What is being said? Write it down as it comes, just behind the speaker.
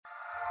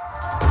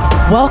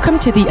Welcome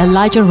to the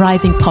Elijah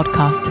Rising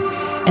podcast.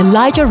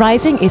 Elijah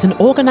Rising is an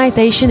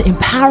organization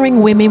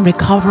empowering women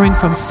recovering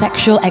from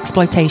sexual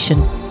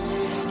exploitation.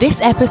 This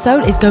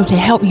episode is going to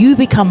help you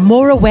become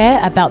more aware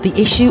about the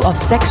issue of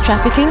sex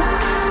trafficking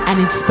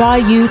and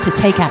inspire you to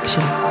take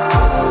action.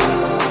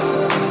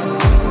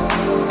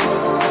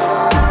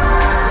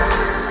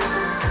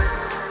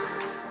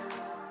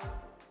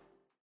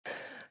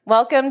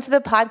 Welcome to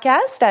the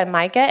podcast. I'm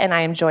Micah, and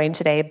I am joined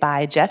today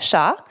by Jeff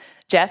Shaw.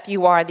 Jeff,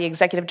 you are the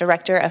Executive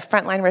Director of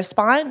Frontline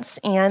Response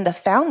and the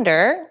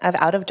founder of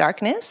Out of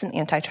Darkness, an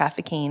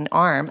anti-trafficking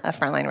arm of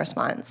Frontline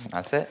Response.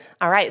 That's it.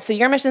 All right, so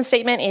your mission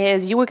statement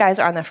is you guys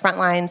are on the front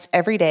lines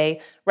every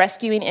day,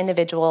 rescuing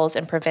individuals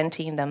and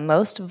preventing the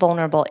most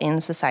vulnerable in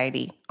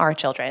society, our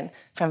children,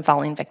 from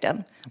falling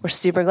victim. We're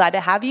super glad to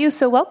have you,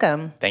 so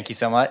welcome. Thank you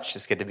so much.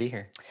 It's good to be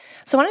here.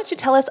 So why don't you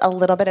tell us a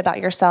little bit about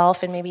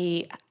yourself and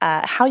maybe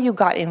how you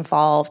got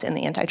involved in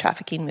the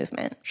anti-trafficking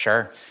movement?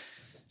 Sure.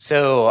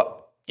 So,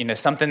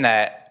 something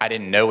that I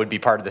didn't know would be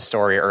part of the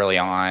story early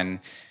on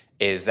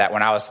is that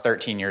when I was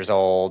 13 years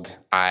old,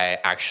 I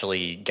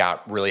actually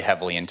got really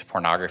heavily into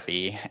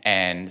pornography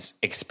and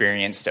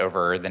experienced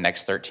over the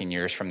next 13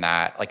 years from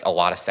that, like a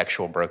lot of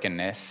sexual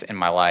brokenness in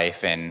my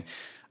life and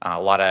a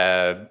lot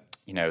of,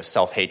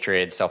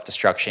 self-hatred,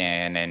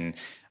 self-destruction, and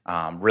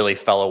really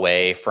fell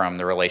away from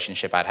the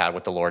relationship I'd had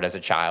with the Lord as a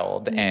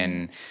child. Mm.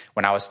 And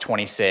when I was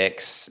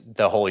 26,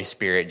 the Holy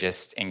Spirit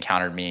just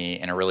encountered me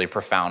in a really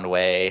profound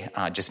way,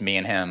 just me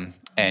and him,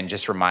 and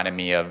just reminded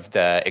me of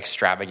the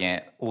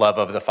extravagant love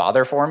of the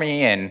Father for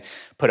me and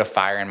put a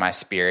fire in my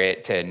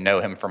spirit to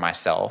know him for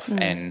myself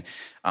and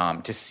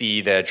to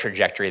see the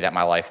trajectory that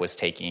my life was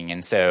taking.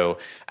 And so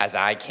as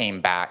I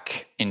came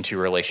back into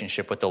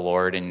relationship with the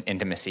Lord and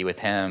intimacy with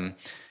him,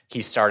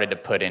 he started to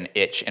put an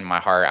itch in my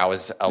heart. I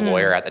was a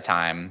lawyer at the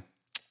time.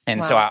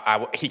 And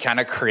so he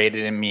kind of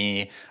created in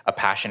me a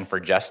passion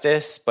for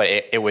justice, but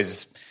it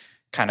was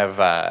kind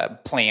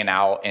of playing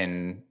out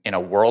in a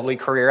worldly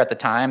career at the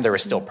time. There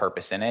was still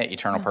purpose in it,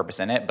 eternal purpose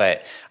in it.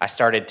 But I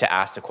started to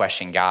ask the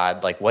question,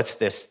 God, like, what's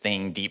this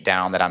thing deep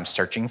down that I'm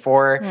searching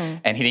for?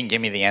 And he didn't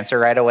give me the answer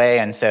right away.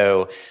 And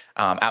so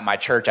at my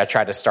church, I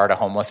tried to start a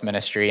homeless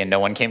ministry and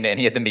no one came to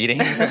any of the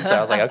meetings. And so I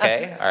was like,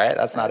 okay, all right,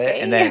 that's not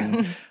it. And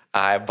then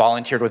I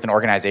volunteered with an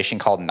organization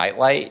called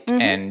Nightlight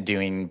and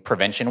doing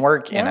prevention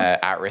work in an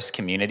at-risk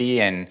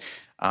community. And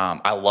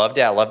I loved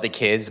it. I loved the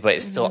kids,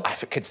 but I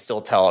could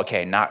still tell,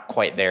 okay, not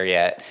quite there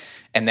yet.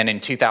 And then in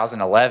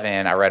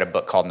 2011, I read a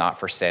book called Not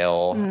for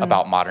Sale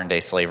about modern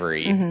day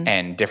slavery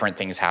and different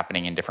things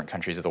happening in different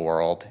countries of the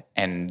world.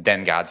 And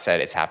then God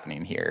said, it's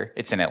happening here.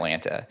 It's in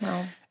Atlanta.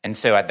 Wow. And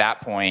so at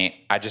that point,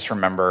 I just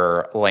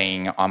remember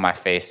laying on my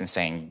face and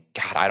saying,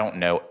 God, I don't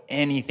know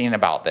anything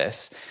about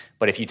this,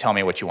 but if you tell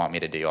me what you want me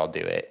to do, I'll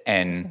do it.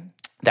 And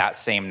that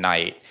same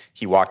night,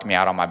 he walked me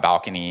out on my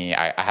balcony.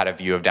 I had a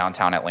view of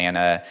downtown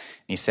Atlanta. And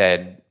he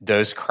said,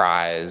 those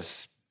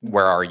cries,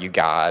 where are you,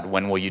 God?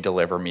 When will you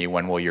deliver me?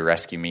 When will you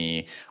rescue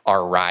me?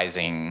 Are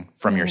rising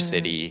from your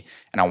city.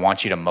 And I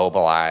want you to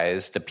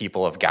mobilize the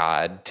people of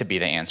God to be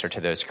the answer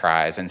to those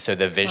cries. And so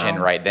the vision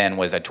right then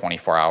was a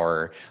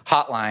 24-hour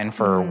hotline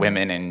for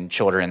women and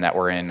children that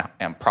were in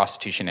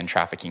prostitution and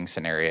trafficking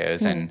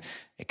scenarios. And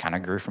it kind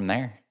of grew from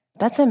there.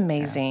 That's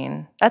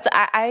amazing. Yeah.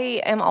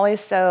 I am always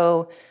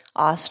so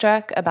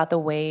awestruck about the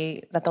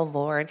way that the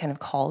Lord kind of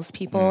calls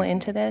people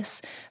into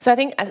this. So I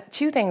think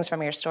two things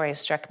from your story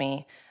struck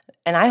me,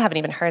 and I haven't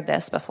even heard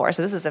this before,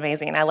 so this is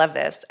amazing. I love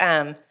this.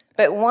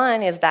 But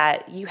one is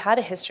that you had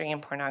a history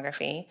in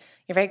pornography.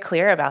 You're very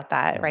clear about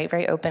that, right?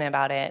 Very open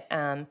about it.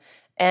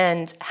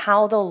 And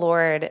how the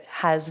Lord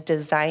has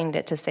designed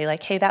it to say,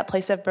 like, hey, that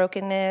place of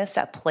brokenness,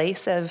 that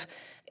place of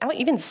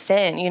even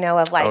sin,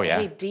 of like,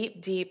 hey,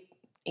 deep,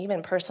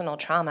 even personal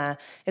trauma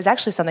is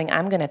actually something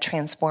I'm going to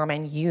transform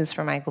and use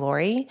for my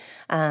glory.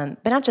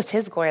 But not just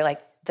his glory,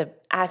 like the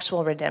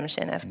actual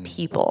redemption of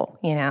people,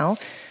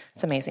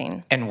 It's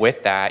amazing. And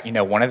with that,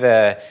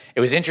 it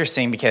was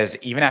interesting because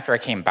even after I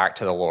came back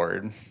to the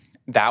Lord,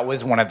 that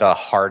was one of the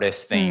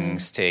hardest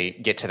things to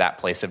get to that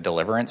place of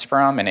deliverance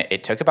from. And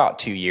it took about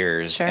 2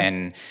 years. Sure.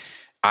 And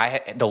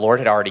the Lord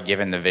had already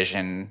given the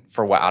vision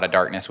for what Out of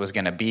Darkness was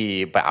going to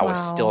be, but I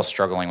was still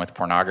struggling with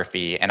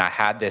pornography. And I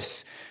had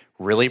this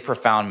really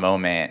profound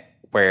moment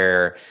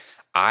where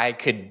I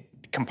could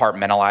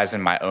compartmentalize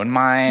in my own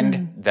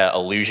mind the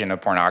illusion of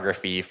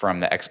pornography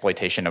from the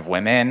exploitation of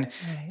women,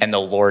 and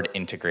the Lord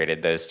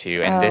integrated those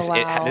two. And this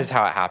is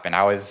how it happened.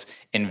 I was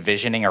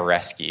envisioning a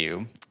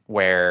rescue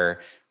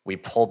where we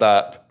pulled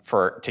up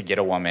to get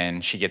a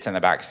woman. She gets in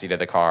the back seat of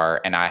the car,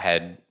 and I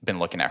had been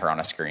looking at her on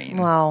a screen.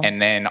 Wow.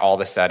 And then all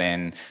of a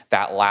sudden,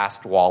 that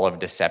last wall of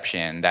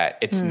deception that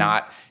it's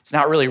not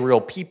really real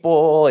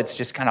people, it's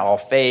just kind of all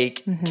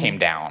fake, came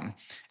down. Wow.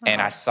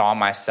 And I saw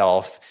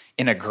myself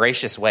in a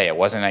gracious way. It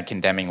wasn't a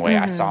condemning way.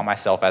 I saw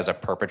myself as a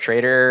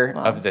perpetrator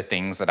of the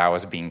things that I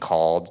was being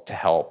called to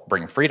help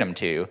bring freedom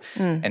to.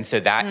 And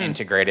so that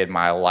integrated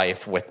my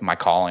life with my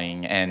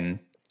calling, and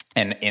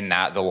in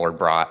that the Lord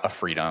brought a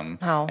freedom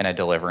and a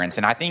deliverance.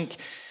 And I think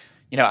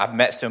I've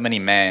met so many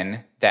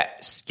men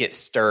that get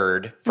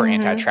stirred for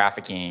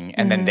anti-trafficking,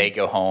 and then they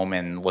go home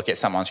and look at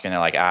something on screen. They're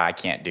like, I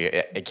can't do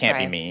it. It can't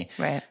be me.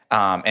 Right.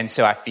 And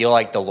so I feel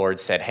like the Lord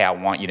said, hey, I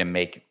want you to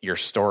make your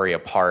story a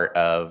part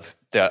of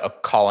the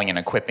calling and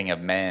equipping of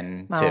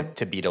men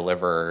to be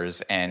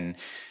deliverers. And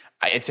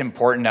it's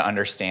important to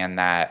understand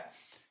that,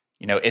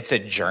 it's a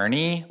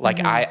journey.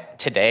 Like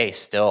today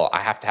still,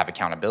 I have to have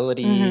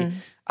accountability.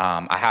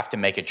 I have to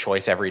make a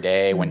choice every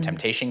day when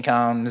temptation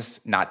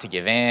comes, not to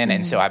give in.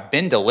 And so I've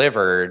been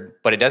delivered,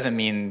 but it doesn't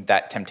mean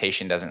that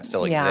temptation doesn't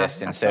still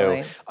exist. And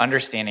absolutely. so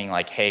understanding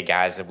like, hey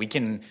guys,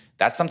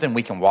 that's something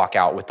we can walk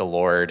out with the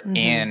Lord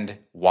and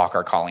walk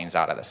our callings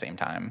out at the same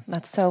time.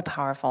 That's so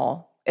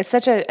powerful. It's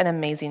such an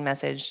amazing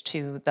message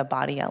to the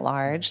body at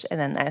large. And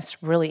then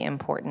that's really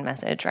important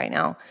message right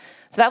now.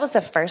 So that was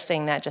the first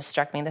thing that just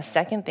struck me. The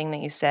second thing that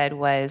you said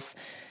was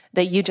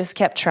that you just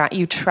kept trying.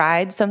 You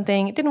tried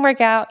something, it didn't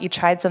work out. You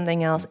tried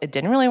something else, it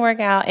didn't really work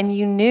out. And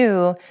you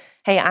knew,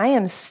 hey, I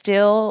am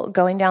still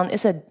going down.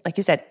 Like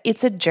you said,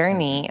 it's a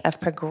journey of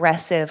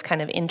progressive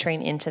kind of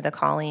entering into the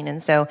calling.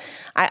 And so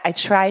I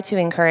try to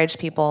encourage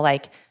people,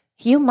 like,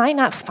 you might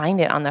not find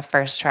it on the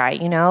first try.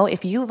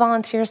 If you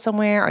volunteer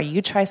somewhere or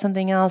you try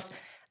something else,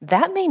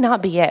 that may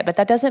not be it, but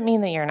that doesn't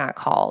mean that you're not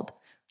called.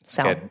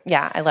 So, good.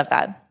 Yeah, I love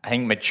that. I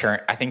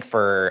think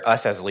for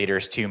us as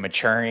leaders too,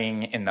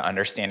 maturing in the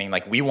understanding,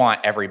 like we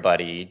want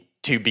everybody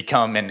to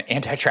become an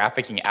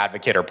anti-trafficking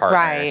advocate or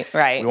partner.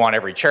 Right. We want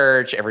every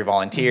church, every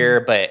volunteer,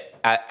 but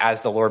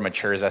as the Lord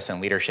matures us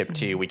in leadership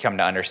too, we come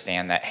to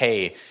understand that,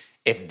 hey,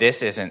 if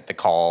this isn't the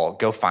call,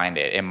 go find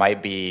it. It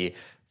might be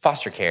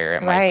foster care,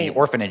 it might be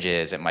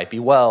orphanages, it might be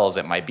wells,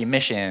 it might be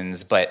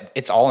missions, but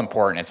it's all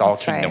important. It's all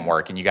kingdom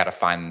work, and you got to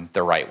find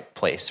the right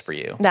place for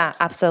you. Yeah,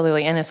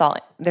 absolutely. And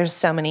there's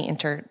so many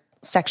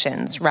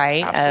intersections,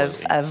 right, of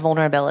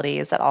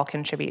vulnerabilities that all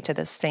contribute to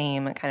the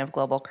same kind of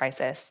global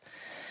crisis.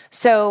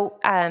 So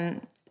I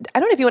don't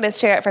know if you want to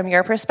share it from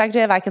your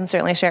perspective. I can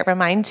certainly share it from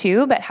mine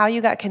too, but how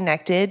you got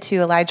connected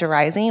to Elijah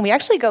Rising. We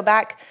actually go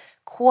back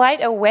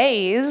quite a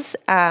ways,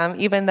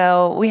 even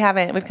though we've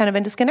kind of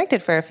been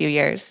disconnected for a few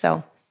years.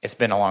 So it's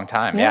been a long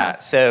time. Yeah.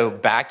 So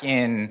back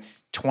in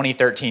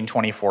 2013,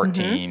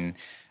 2014,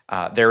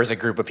 there was a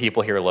group of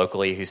people here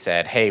locally who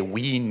said, hey,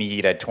 we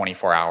need a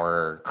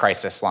 24-hour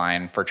crisis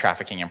line for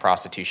trafficking and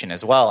prostitution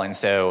as well. And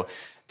so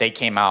they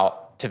came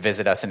out to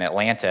visit us in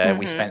Atlanta.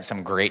 We spent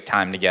some great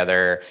time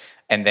together.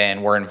 And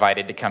then we're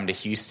invited to come to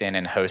Houston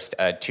and host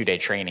a 2-day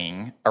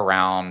training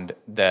around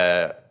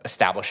the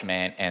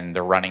establishment and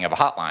the running of a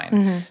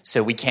hotline.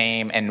 So we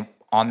came, and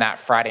on that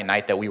Friday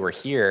night that we were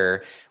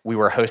here, we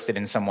were hosted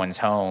in someone's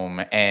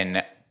home,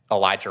 and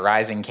Elijah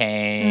Rising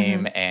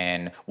came,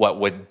 and what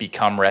would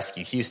become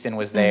Rescue Houston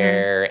was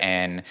there,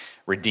 and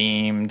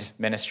Redeemed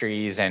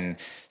Ministries. And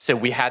so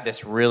we had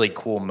this really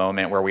cool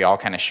moment where we all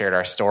kind of shared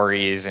our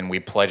stories, and we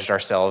pledged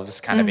ourselves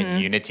kind of in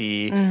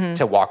unity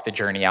to walk the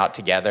journey out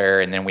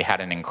together. And then we had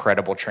an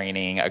incredible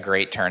training, a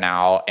great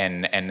turnout,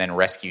 and then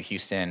Rescue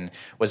Houston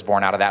was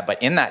born out of that.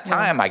 But in that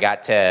time, I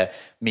got to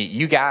meet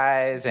you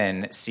guys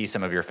and see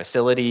some of your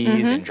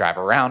facilities and drive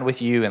around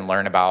with you and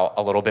learn about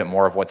a little bit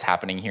more of what's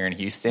happening here in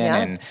Houston.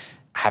 And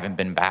I haven't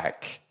been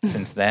back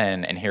since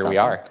then, and here we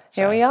are.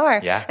 Here we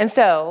are. Yeah. And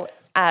so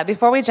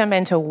before we jump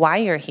into why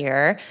you're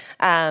here,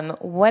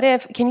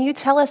 can you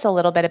tell us a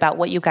little bit about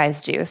what you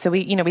guys do? So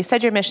we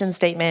said your mission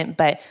statement,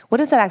 but what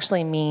does that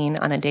actually mean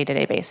on a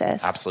day-to-day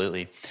basis?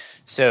 Absolutely.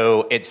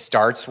 So it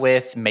starts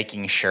with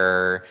making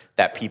sure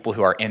that people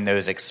who are in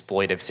those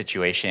exploitive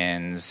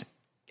situations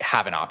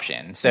have an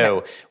option.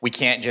 So we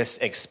can't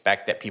just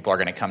expect that people are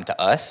going to come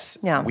to us.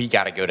 Yeah. We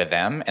got to go to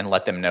them and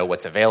let them know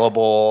what's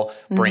available,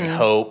 bring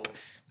hope,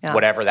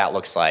 whatever that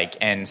looks like.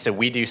 And so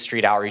we do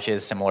street outreaches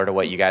similar to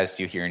what you guys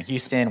do here in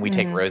Houston. We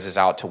take roses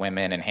out to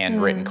women and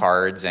handwritten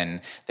cards, and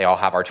they all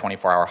have our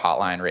 24-hour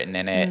hotline written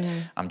in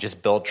it.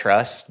 Just build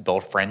trust,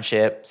 build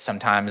friendship.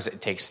 Sometimes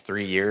it takes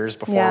 3 years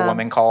before a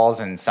woman calls,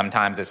 and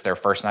sometimes it's their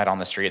first night on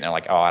the street and they're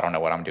like, oh, I don't know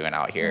what I'm doing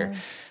out here.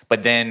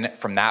 But then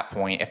from that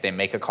point, if they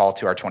make a call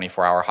to our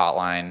 24-hour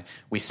hotline,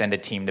 we send a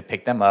team to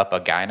pick them up,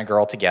 a guy and a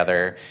girl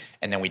together,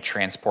 and then we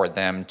transport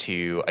them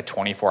to a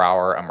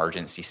 24-hour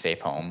emergency safe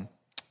home.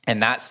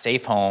 And that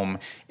safe home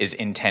is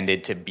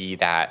intended to be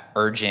that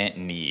urgent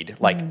need,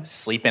 like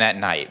sleeping at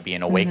night,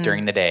 being awake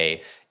during the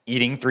day,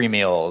 eating 3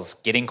 meals,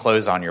 getting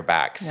clothes on your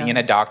back, seeing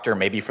a doctor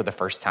maybe for the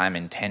first time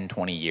in 10,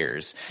 20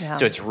 years. Yeah.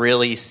 So it's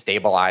really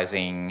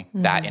stabilizing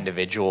that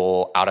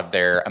individual out of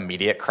their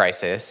immediate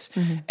crisis.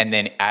 And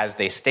then as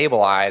they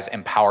stabilize,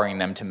 empowering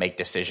them to make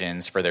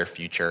decisions for their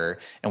future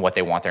and what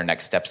they want their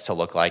next steps to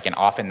look like. And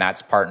often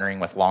that's partnering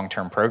with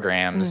long-term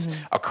programs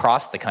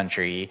across the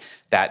country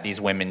that these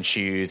women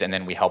choose. And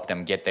then we help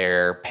them get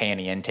there, pay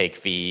any intake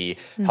fee,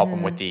 help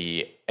them with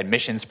the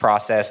admissions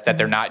process, that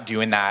they're not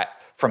doing that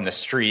from the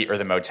street or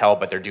the motel,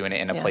 but they're doing it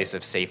in a place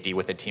of safety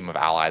with a team of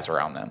allies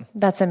around them.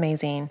 That's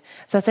amazing.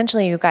 So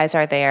essentially you guys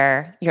are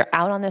there, you're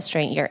out on the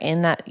street, you're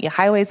in that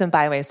highways and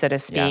byways, so to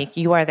speak.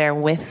 You are there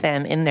with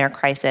them in their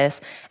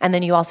crisis. And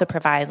then you also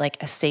provide like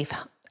a safe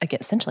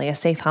essentially a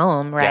safe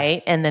home,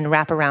 right? And then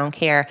wraparound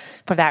care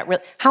for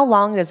that. How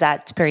long does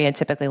that period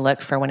typically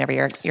look for whenever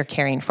you're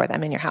caring for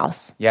them in your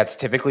house? Yeah, it's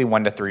typically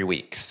 1 to 3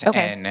 weeks. Okay.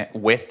 And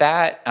with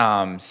that,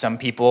 some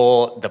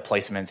people, the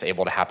placement's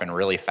able to happen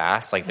really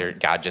fast. Like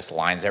God just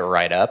lines it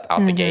right up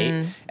out the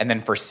gate. And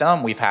then for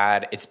some,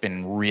 it's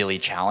been really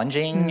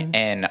challenging.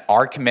 And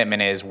our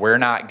commitment is we're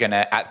not going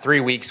to, at 3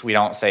 weeks, we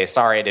don't say,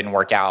 sorry, it didn't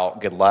work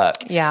out. Good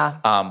luck. Yeah.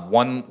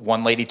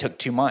 One lady took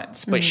 2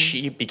 months, but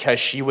because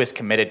she was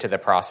committed to the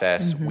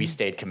process, we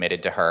stayed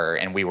committed to her,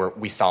 and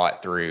we saw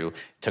it through.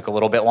 Took a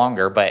little bit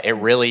longer, but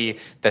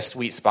the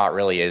sweet spot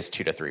really is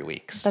 2 to 3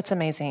 weeks. That's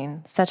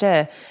amazing.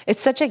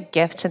 It's such a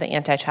gift to the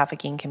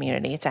anti-trafficking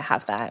community to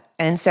have that.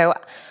 And so,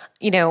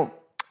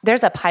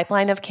 there's a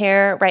pipeline of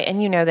care, right?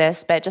 And you know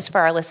this, but just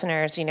for our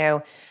listeners,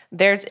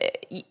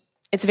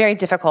 it's very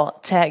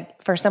difficult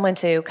for someone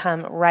to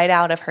come right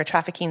out of her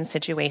trafficking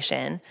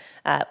situation,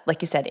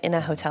 like you said, in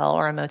a hotel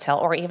or a motel,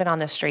 or even on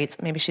the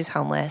streets. Maybe she's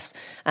homeless,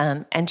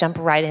 and jump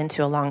right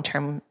into a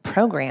long-term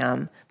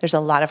program. There's a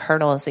lot of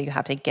hurdles that you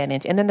have to get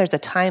into, and then there's a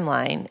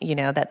timeline,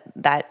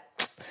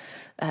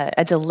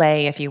 a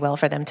delay, if you will,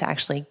 for them to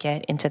actually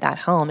get into that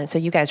home. And so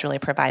you guys really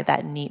provide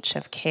that niche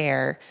of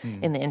care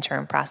in the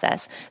interim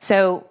process.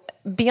 So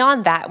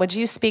beyond that, would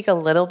you speak a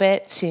little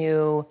bit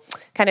to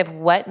kind of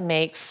what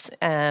makes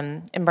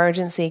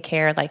emergency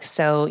care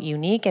so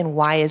unique, and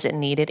why is it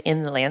needed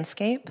in the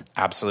landscape?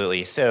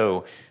 Absolutely.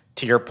 So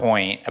to your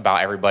point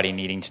about everybody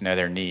needing to know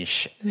their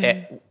niche,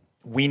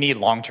 we need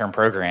long-term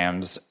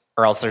programs,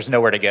 or else there's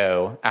nowhere to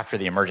go after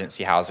the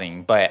emergency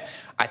housing. But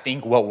I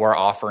think what we're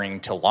offering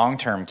to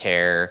long-term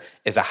care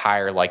is a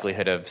higher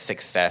likelihood of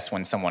success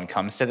when someone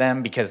comes to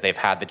them, because they've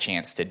had the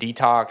chance to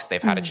detox,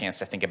 they've had a chance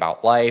to think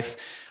about life.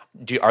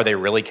 Are they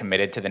really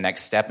committed to the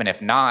next step? And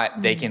if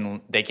not, they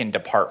can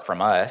depart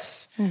from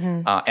us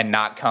and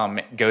not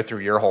go through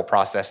your whole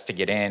process to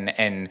get in.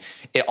 And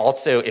it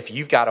also, if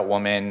you've got a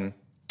woman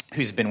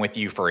who's been with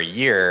you for a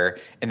year,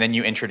 and then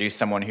you introduce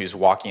someone who's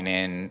walking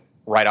in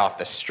right off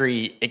the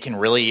street, it can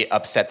really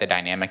upset the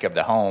dynamic of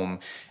the home.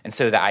 And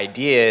so the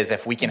idea is,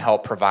 if we can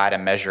help provide a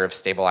measure of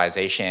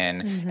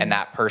stabilization and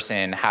that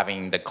person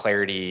having the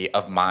clarity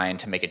of mind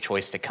to make a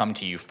choice to come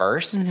to you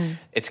first,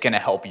 it's going to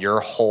help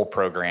your whole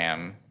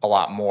program a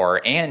lot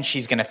more. And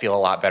she's going to feel a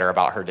lot better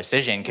about her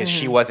decision, because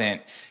she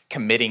wasn't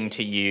committing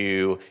to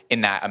you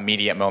in that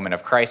immediate moment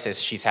of crisis.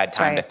 She's had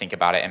time to think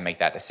about it and make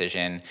that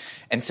decision.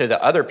 And so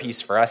the other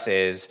piece for us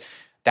is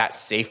that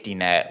safety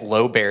net,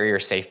 low barrier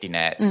safety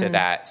net, so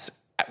that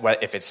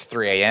if it's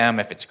 3 a.m.,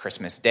 if it's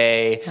Christmas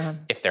Day,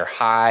 if they're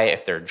high,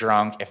 if they're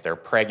drunk, if they're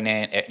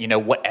pregnant,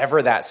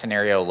 whatever that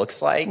scenario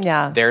looks like,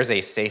 there's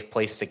a safe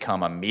place to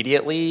come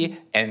immediately,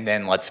 and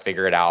then let's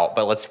figure it out.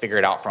 But let's figure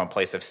it out from a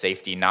place of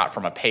safety, not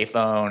from a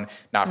payphone,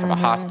 not from a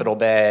hospital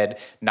bed,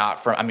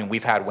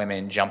 we've had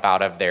women jump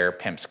out of their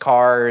pimps'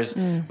 cars.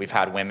 We've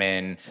had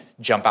women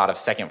jump out of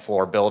second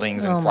floor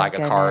buildings and flag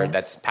a car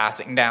that's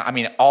passing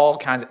down. All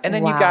kinds. And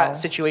then you've got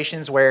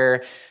situations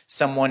where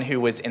someone who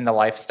was in the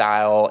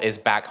lifestyle is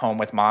back home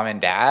with mom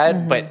and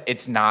dad, but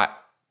it's not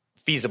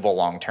feasible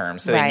long term.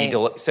 So they need to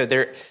look. So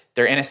they're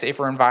in a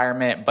safer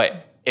environment,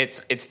 but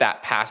it's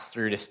that pass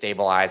through to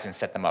stabilize and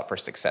set them up for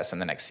success in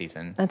the next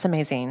season. That's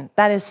amazing.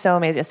 That is so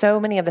amazing. So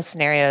many of the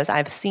scenarios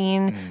I've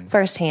seen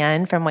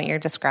firsthand from what you're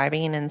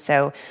describing. And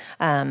so,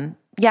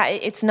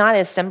 it's not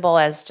as simple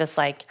as just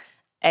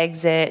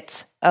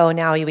exit,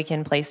 now we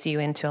can place you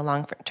into a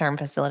long-term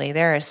facility.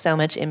 There is so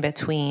much in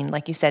between.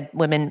 Like you said,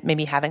 women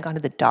maybe haven't gone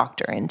to the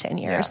doctor in 10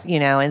 years,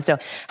 and so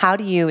how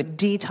do you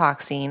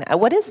detoxing?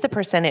 What is the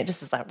percentage,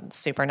 this is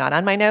super not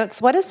on my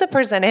notes, what is the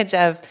percentage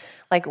of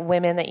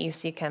women that you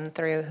see come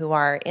through who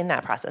are in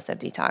that process of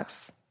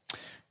detox?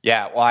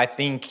 Yeah, well, I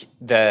think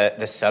the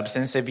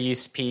substance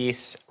abuse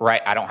piece,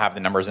 right, I don't have the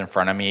numbers in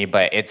front of me,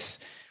 but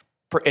it's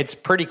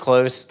pretty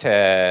close to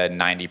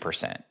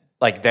 90%.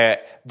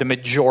 The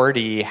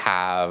majority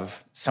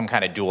have some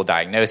kind of dual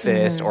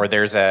diagnosis, or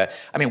there's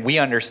we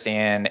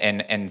understand,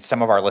 and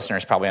some of our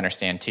listeners probably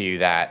understand too,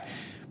 that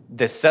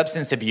the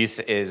substance abuse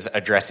is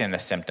addressing the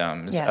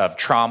symptoms of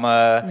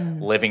trauma,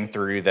 living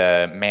through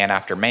the man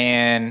after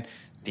man,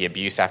 the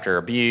abuse after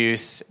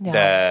abuse,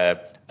 the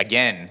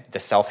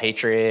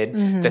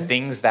self-hatred, the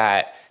things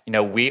that,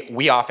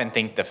 we often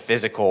think the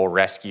physical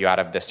rescue out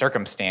of the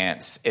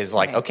circumstance is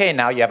okay,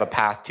 now you have a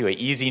path to an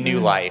easy new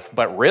life.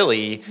 But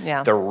really,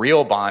 the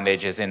real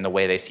bondage is in the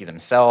way they see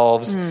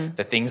themselves,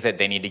 the things that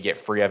they need to get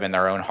free of in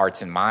their own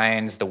hearts and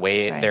minds, the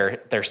way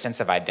their sense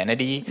of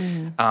identity.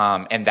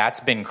 And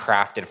that's been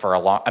crafted for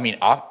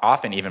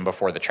often even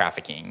before the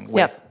trafficking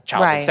with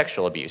childhood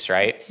sexual abuse,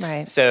 right?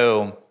 Right.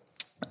 So,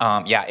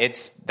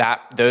 it's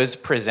those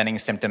presenting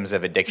symptoms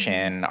of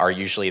addiction are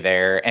usually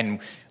there. And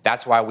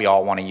that's why we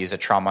all want to use a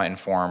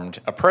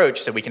trauma-informed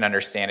approach, so we can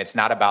understand it's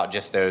not about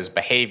just those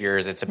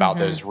behaviors, it's about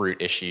those root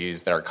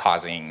issues that are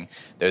causing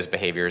those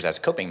behaviors as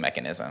coping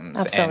mechanisms.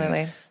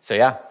 Absolutely. And so,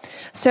 yeah.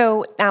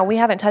 So now we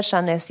haven't touched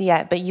on this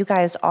yet, but you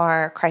guys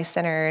are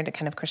Christ-centered,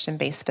 kind of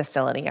Christian-based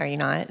facility, are you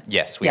not?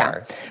 Yes, we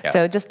are. Yeah.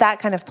 So just that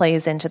kind of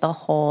plays into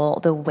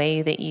the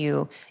way that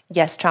you,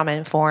 yes,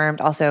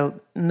 trauma-informed,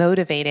 also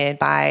motivated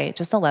by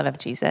just the love of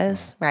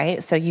Jesus,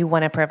 right? So you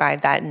want to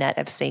provide that net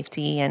of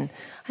safety, and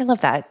I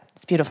love that.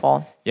 It's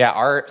beautiful. Yeah,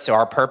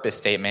 our purpose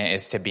statement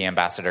is to be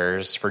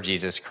ambassadors for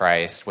Jesus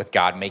Christ, with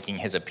God making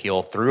his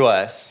appeal through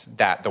us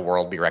that the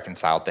world be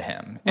reconciled to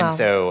him. Wow. And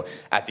so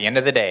at the end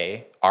of the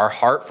day, our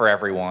heart for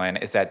everyone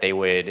is that they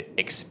would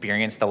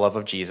experience the love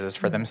of Jesus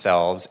for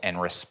themselves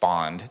and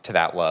respond to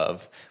that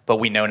love. But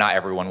we know not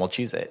everyone will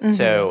choose it.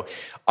 So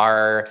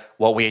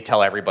what we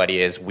tell everybody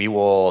is we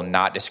will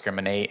not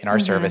discriminate in our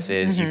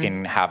services. You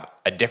can have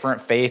a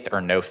different faith or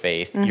no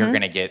faith. You're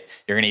going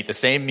to eat the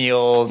same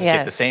meals,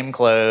 get the same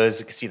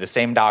clothes, see the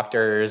same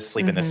doctors,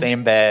 sleep in the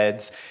same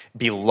beds,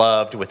 be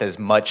loved with as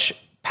much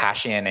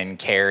passion and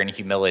care and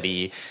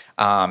humility.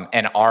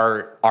 And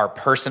our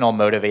personal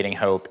motivating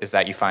hope is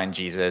that you find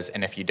Jesus.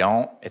 And if you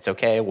don't, it's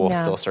okay. We'll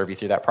still serve you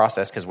through that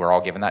process, because we're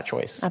all given that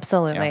choice.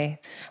 Absolutely.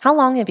 Yeah. How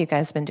long have you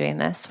guys been doing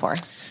this for?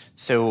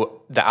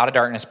 So the Out of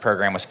Darkness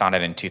program was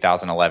founded in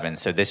 2011.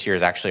 So this year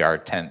is actually our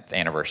 10th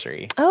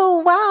anniversary. Oh,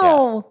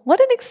 wow. What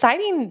an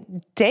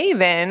exciting day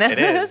then. It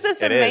is. This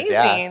is It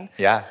amazing. Is,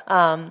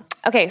 yeah.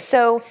 Okay,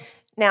 so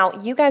now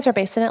you guys are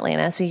based in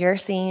Atlanta, so you're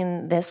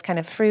seeing this kind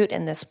of fruit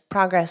and this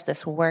progress,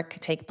 this work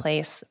take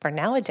place for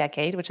now a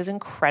decade, which is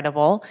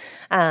incredible,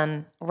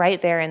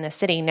 right there in the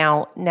city.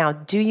 Now,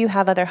 do you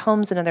have other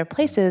homes in other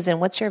places,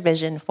 and what's your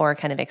vision for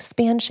kind of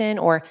expansion,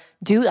 or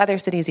do other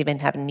cities even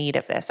have need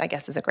of this, I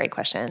guess is a great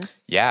question.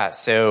 Yeah,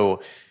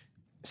 so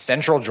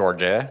Central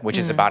Georgia, which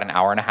is about an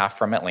hour and a half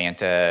from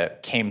Atlanta,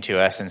 came to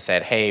us and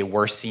said, hey,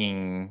 we're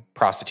seeing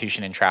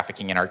prostitution and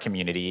trafficking in our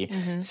community.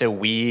 So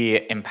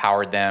we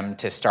empowered them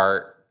to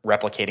start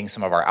replicating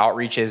some of our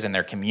outreaches in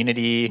their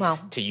community,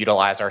 to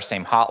utilize our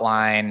same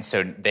hotline.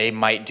 So they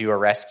might do a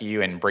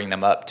rescue and bring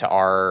them up to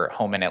our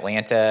home in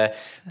Atlanta.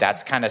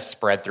 That's kind of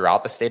spread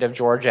throughout the state of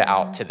Georgia,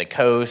 out to the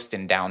coast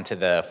and down to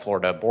the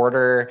Florida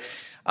border.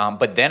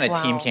 But then a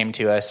team came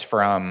to us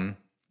from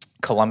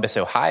Columbus,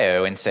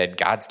 Ohio, and said,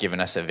 God's given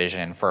us a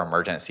vision for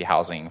emergency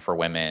housing for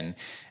women.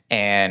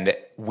 And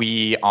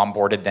we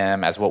onboarded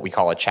them as what we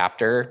call a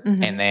chapter.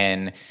 And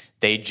then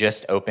they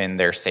just opened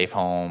their safe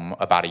home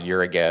about a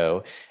year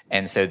ago.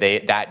 And so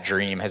that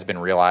dream has been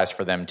realized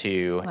for them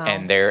too. Wow.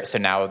 And so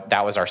now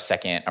that was our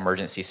second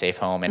emergency safe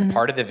home. And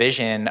part of the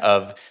vision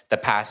of the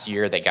past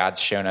year that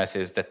God's shown us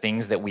is the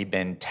things that we've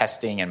been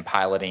testing and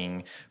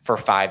piloting for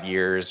 5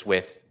 years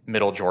with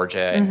Middle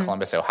Georgia and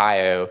Columbus,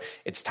 Ohio.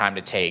 It's time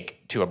to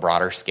take to a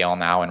broader scale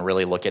now and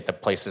really look at the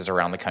places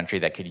around the country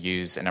that could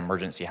use an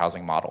emergency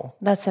housing model.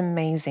 That's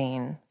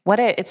amazing.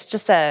 It's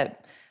just a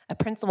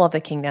principle of the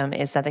kingdom,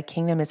 is that the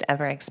kingdom is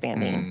ever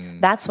expanding.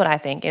 That's what I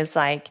think is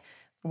like,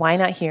 why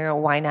not here?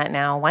 Why not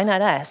now? Why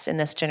not us in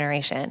this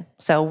generation?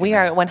 So we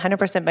are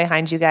 100%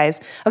 behind you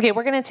guys. Okay,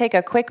 we're going to take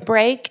a quick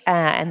break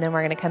and then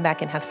we're going to come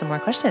back and have some more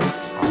questions.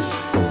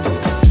 Awesome.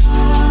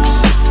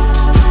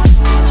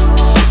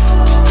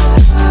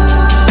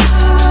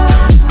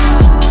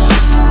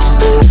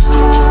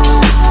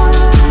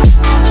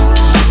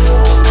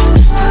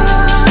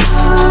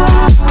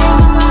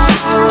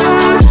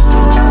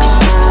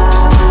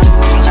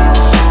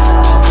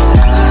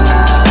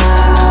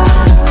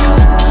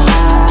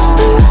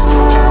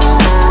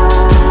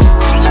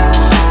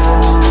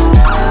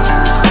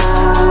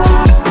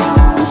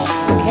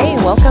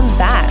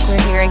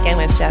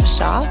 Jeff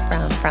Shaw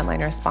from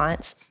Frontline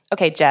Response.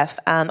 Okay, Jeff,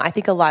 I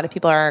think a lot of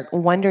people are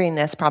wondering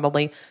this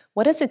probably.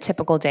 What does a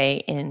typical day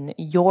in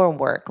your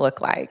work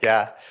look like?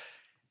 Yeah,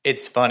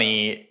 it's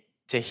funny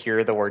to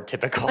hear the word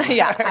typical.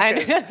 Yeah,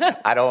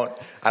 I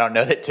don't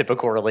know that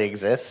typical really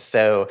exists.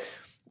 So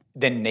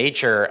the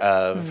nature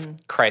of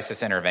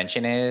crisis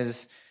intervention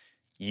is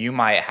you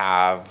might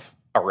have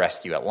a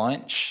rescue at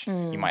lunch.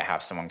 You might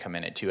have someone come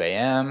in at 2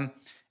 a.m.,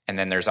 and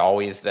then there's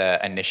always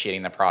the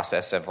initiating the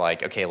process of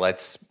like, okay,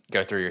 let's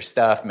go through your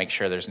stuff, make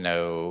sure there's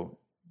no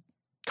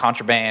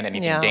contraband,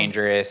 anything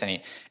dangerous,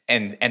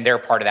 and they're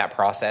part of that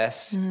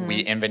process.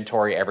 We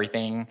inventory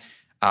everything.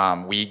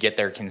 We get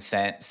their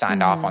consent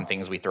signed off on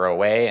things we throw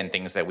away and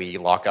things that we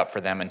lock up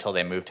for them until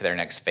they move to their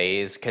next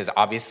phase. Because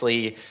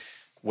obviously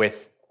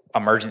with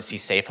emergency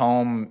safe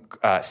home,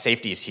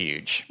 safety is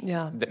huge.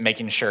 Yeah.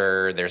 Making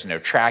sure there's no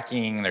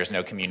tracking, there's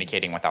no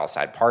communicating with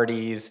outside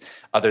parties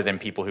other than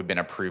people who've been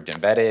approved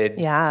and vetted.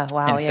 Yeah,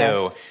 wow, and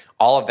so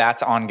all of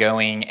that's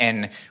ongoing.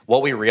 And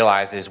what we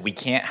realized is we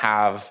can't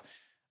have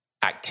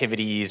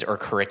activities or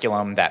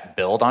curriculum that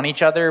build on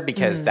each other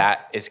because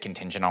that is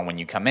contingent on when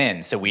you come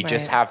in. So we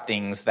just have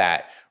things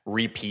that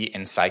repeat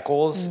in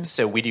cycles.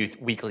 So we do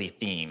weekly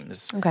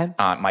themes. Okay.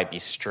 It might be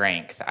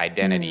strength,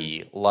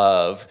 identity,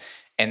 love.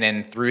 And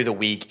then through the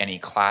week, any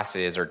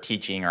classes or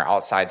teaching or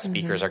outside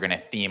speakers are going to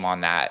theme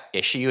on that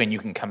issue, and you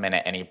can come in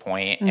at any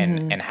point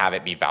and have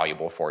it be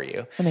valuable for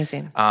you.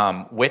 Amazing.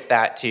 With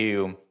that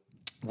too,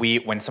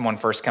 when someone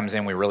first comes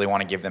in, we really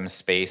want to give them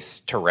space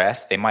to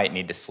rest. They might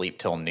need to sleep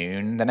till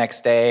noon the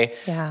next day.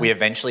 Yeah. We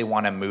eventually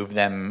want to move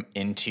them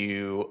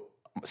into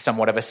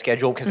somewhat of a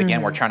schedule because,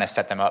 again, we're trying to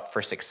set them up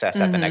for success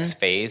at the next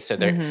phase. So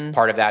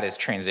part of that is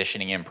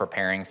transitioning and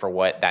preparing for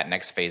what that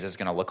next phase is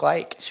going to look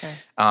like.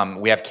 Sure.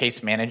 We have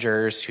case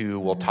managers who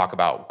will talk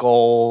about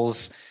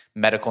goals,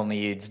 medical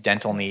needs,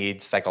 dental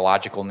needs,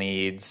 psychological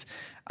needs,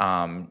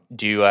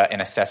 do an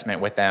assessment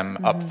with them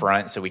up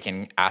front so we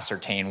can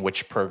ascertain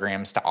which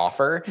programs to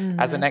offer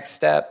as a next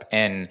step.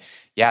 And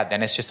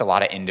then it's just a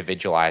lot of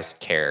individualized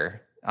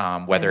care.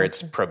 Whether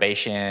it's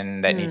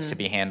probation that needs to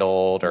be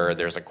handled, or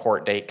there's a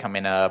court date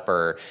coming up,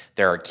 or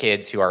there are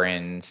kids who are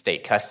in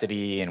state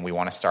custody and we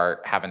want to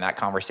start having that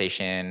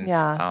conversation,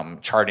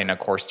 charting a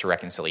course to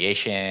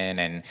reconciliation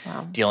and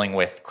dealing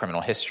with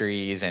criminal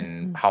histories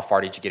and how far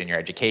did you get in your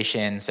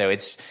education. So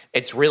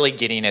it's really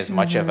getting as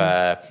much of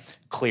a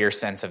clear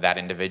sense of that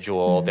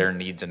individual, their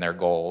needs and their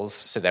goals,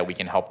 so that we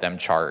can help them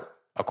chart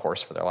a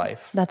course for their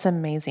life. That's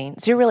amazing.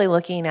 So you're really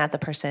looking at the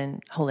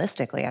person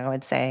holistically, I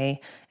would say,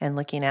 and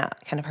looking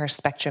at kind of her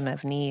spectrum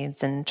of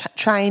needs and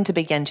trying to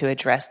begin to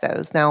address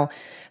those. Now,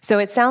 so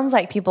it sounds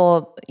like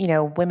people,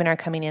 women are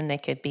coming in, they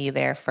could be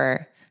there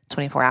for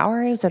 24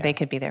 hours or they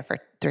could be there for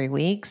 3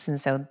 weeks. And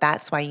so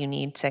that's why you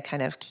need to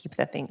kind of keep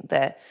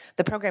the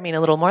programming a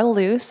little more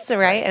loose,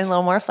 right? And a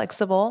little more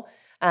flexible.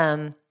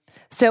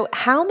 So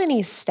how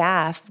many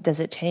staff does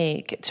it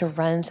take to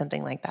run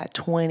something like that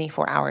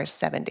 24 hours,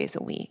 7 days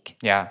a week?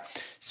 Yeah.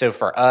 So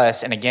for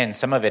us, and again,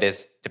 some of it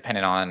is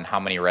dependent on how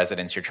many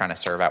residents you're trying to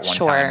serve at one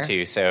time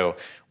too. So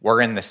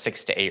we're in the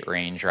 6 to 8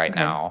 range right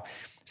now.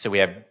 So we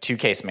have 2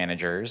 case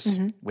managers.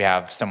 We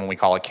have someone we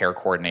call a care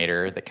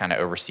coordinator that kind of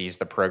oversees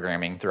the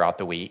programming throughout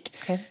the week.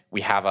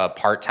 We have a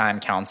part-time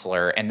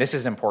counselor. And this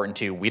is important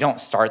too. We don't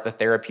start the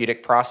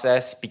therapeutic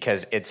process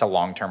because it's a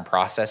long-term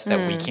process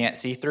that we can't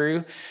see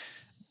through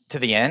to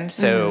the end.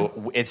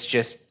 So it's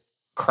just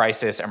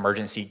crisis,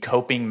 emergency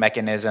coping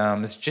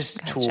mechanisms,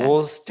 just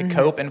tools to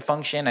cope and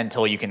function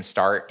until you can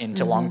start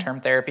into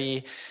long-term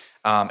therapy.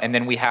 And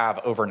then we have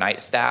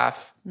overnight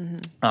staff,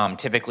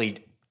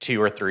 typically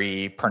 2 or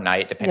 3 per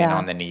night, depending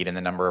on the need and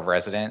the number of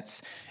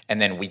residents.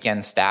 And then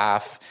weekend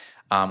staff.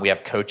 We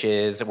have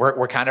coaches.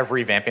 We're kind of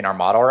revamping our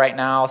model right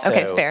now.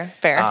 So,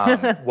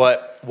 fair.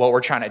 What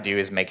we're trying to do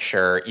is make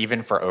sure,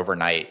 even for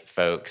overnight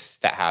folks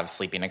that have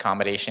sleeping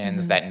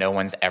accommodations, that no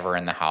one's ever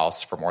in the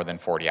house for more than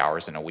 40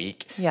 hours in a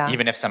week.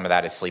 Even if some of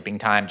that is sleeping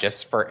time,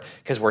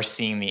 because we're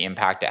seeing the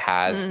impact it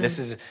has. This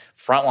is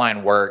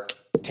frontline work,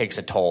 takes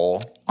a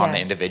toll on the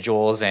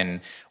individuals,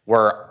 and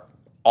we're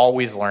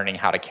always learning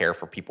how to care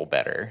for people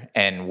better.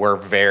 And we're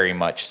very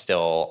much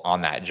still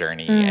on that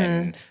journey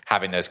and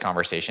having those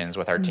conversations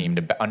with our team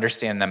to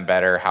understand them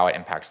better, how it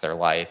impacts their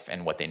life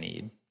and what they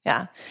need.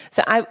 Yeah.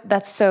 So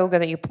that's so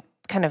good that you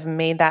kind of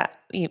made that,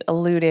 you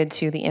alluded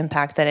to the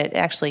impact that it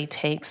actually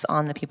takes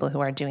on the people who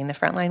are doing the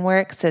frontline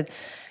work. So,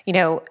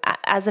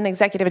 as an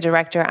executive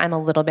director, I'm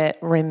a little bit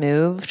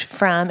removed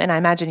from, and I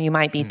imagine you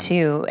might be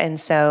too. And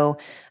so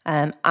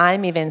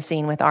I'm even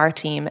seeing with our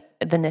team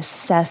the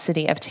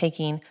necessity of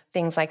taking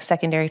things like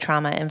secondary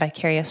trauma and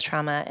vicarious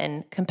trauma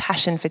and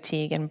compassion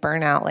fatigue and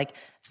burnout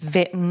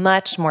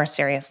much more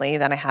seriously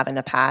than I have in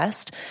the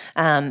past,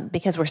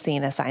 because we're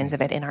seeing the signs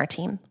of it in our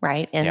team,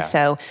 right? And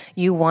so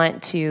you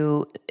want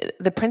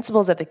the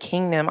principles of the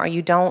kingdom are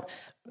you don't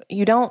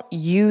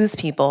use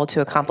people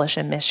to accomplish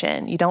a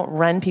mission. You don't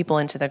run people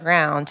into the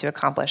ground to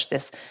accomplish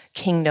this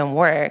kingdom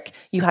work.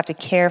 You have to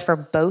care for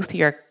both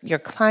your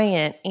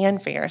client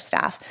and for your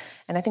staff.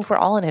 And I think we're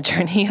all on a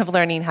journey of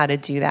learning how to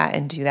do that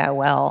and do that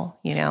well,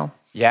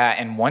 Yeah.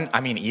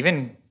 And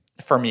even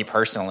for me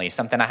personally,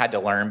 something I had to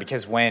learn,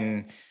 because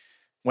when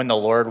the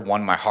Lord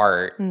won my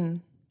heart,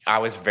 I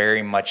was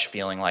very much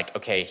feeling like,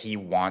 okay, he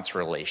wants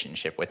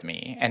relationship with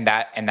me. And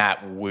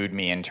that wooed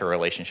me into a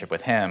relationship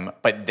with him.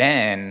 But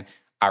then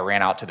I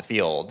ran out to the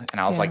field and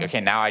I was like, okay,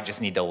 now I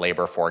just need to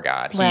labor for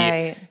God.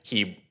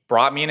 He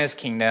brought me in his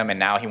kingdom, and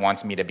now he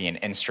wants me to be an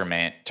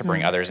instrument to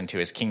bring others into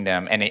his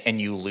kingdom. And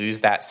you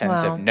lose that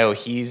sense of, no,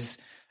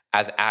 he's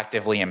as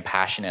actively and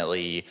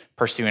passionately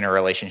pursuing a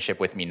relationship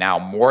with me now,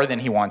 more than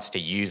he wants to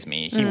use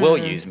me. He will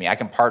use me. I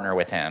can partner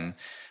with him.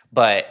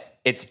 But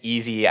it's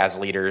easy as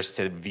leaders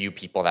to view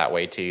people that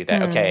way too,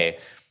 that, okay,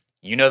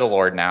 the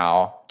Lord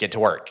now, get to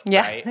work.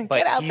 Right?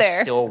 But he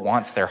still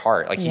wants their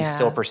heart. He's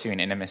still pursuing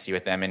intimacy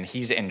with them, and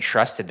he's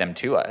entrusted them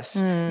to us.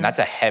 And that's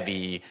a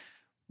heavy,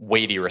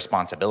 weighty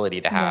responsibility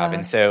to have.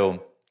 And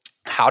so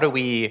how do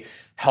we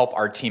help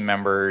our team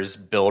members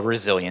build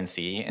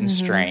resiliency and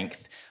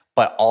strength,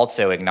 but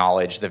also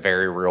acknowledge the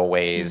very real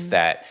ways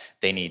that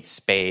they need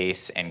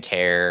space and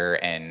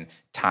care and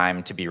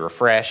time to be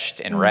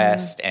refreshed and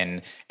rest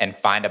and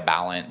find a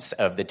balance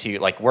of the two.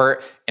 We're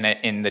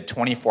in the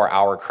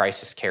 24-hour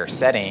crisis care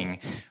setting,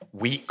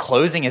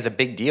 closing is a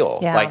big deal.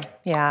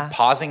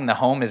 Pausing the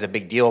home is a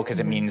big deal because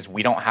it means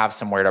we don't have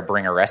somewhere to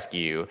bring a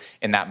rescue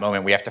in that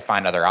moment. We have to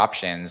find other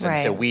options. And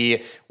so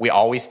we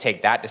always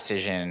take that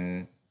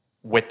decision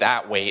with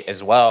that weight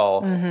as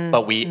well.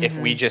 But if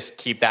we just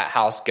keep that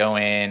house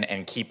going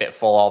and keep it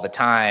full all the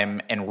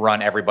time and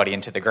run everybody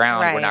into the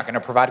ground, we're not going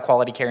to provide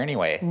quality care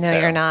anyway. No,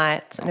 you're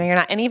not.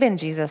 And even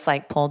Jesus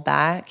pulled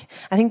back.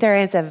 I think there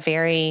is a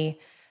very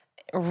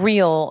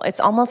real, it's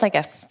almost like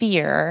a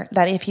fear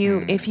that if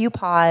you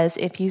pause,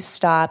 if you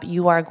stop,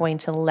 you are going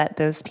to let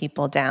those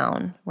people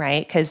down,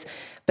 right?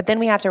 But then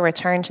we have to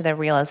return to the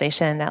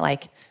realization that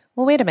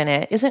well, wait a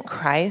minute, isn't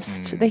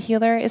Christ the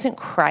healer? Isn't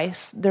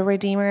Christ the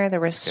redeemer, the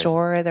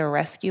restorer, the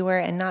rescuer,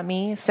 and not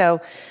me? So,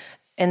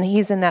 and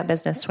he's in that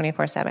business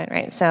 24/7,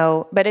 right?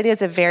 So, but it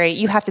is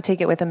you have to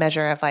take it with a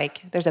measure of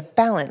there's a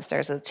balance,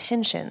 there's a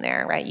tension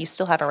there, right? You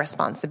still have a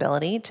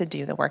responsibility to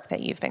do the work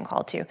that you've been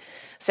called to.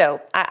 So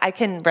I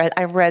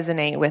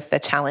resonate with the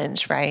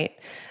challenge, right?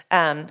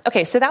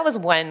 Okay, so that was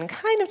one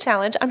kind of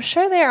challenge. I'm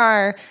sure there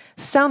are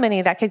so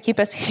many that could keep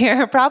us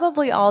here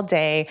probably all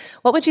day.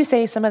 What would you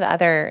say some of the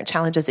other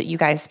challenges that you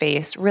guys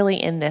face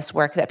really in this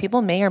work that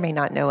people may or may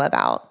not know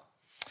about?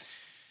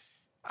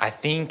 I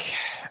think,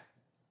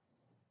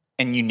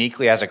 and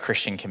uniquely as a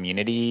Christian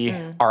community,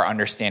 our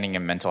understanding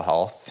of mental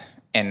health.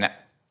 And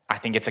I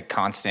think it's a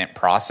constant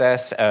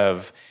process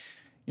of,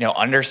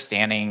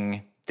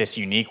 understanding this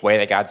unique way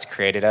that God's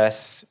created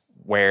us,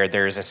 where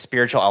there's a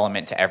spiritual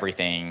element to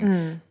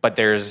everything, but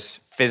there's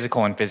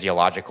physical and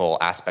physiological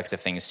aspects of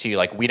things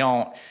too.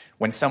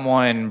 When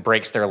someone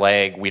breaks their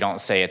leg, we don't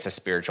say it's a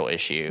spiritual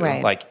issue.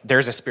 Right.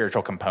 There's a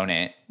spiritual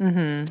component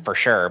for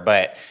sure,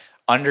 but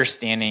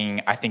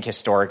understanding, I think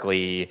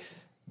historically,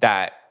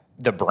 that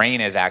the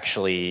brain is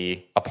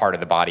actually a part of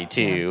the body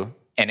too,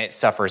 and it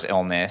suffers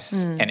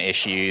illness and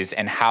issues,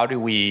 and how do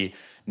we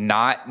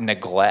not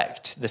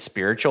neglect the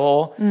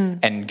spiritual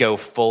and go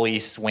fully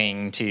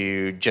swing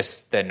to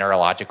just the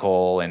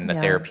neurological and the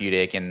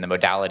therapeutic and the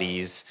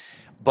modalities,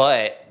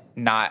 but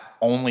not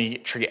only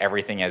treat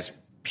everything as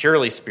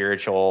purely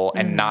spiritual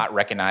and not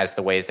recognize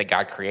the ways that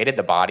God created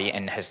the body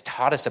and has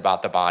taught us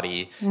about the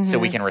body so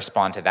we can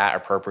respond to that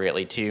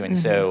appropriately too. And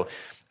so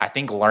I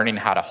think learning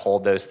how to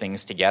hold those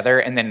things together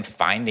and then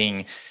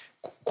finding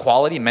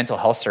quality mental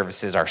health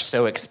services are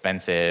so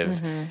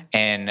expensive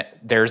and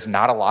there's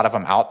not a lot of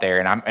them out there.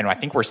 And I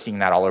think we're seeing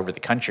that all over the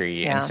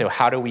country. Yeah. And so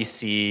how do we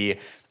see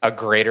a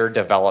greater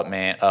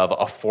development of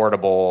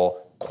affordable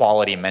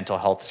quality mental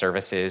health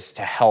services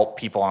to help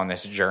people on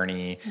this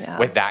journey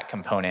with that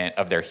component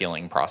of their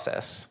healing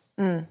process?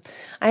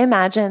 I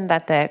imagine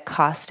that the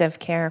cost of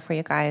care for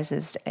you guys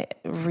is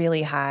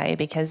really high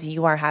because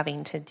you are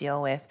having to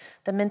deal with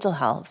the mental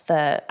health,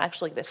 the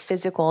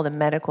physical, the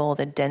medical,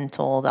 the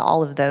dental,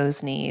 all of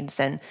those needs,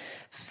 and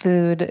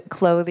food,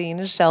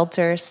 clothing,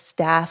 shelter,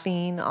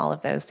 staffing, all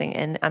of those things.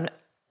 And I'm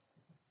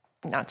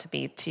not to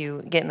be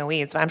too get in the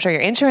weeds, but I'm sure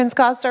your insurance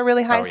costs are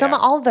really high.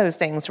 All of those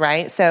things,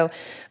 right? So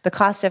the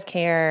cost of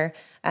care,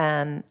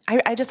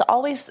 I just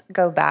always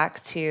go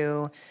back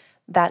to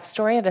that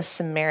story of the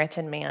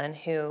Samaritan man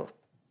who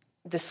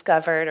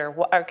discovered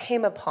or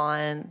came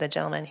upon the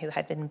gentleman who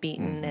had been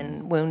beaten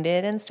and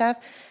wounded and stuff.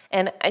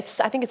 And I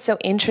think it's so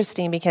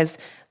interesting because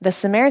the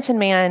Samaritan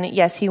man,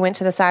 yes, he went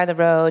to the side of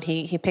the road,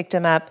 he picked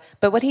him up,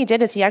 but what he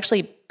did is he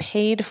actually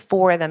paid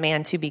for the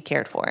man to be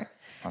cared for.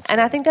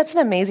 I think that's an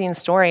amazing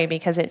story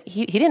because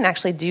he didn't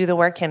actually do the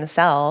work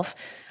himself.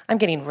 I'm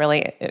getting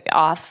really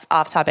off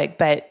topic,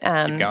 but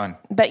keep going.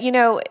 But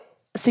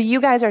so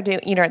you guys are doing,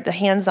 the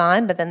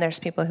hands-on, but then there's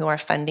people who are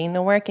funding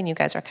the work, and you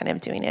guys are kind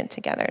of doing it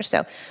together.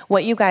 So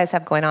what you guys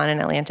have going on in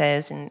Atlanta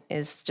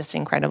is just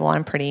incredible.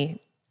 I'm pretty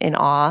in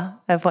awe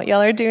of what y'all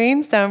are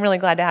doing, so I'm really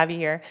glad to have you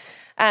here.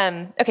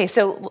 Okay,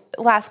 so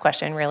last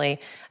question, really.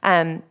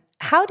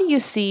 How do you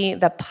see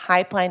the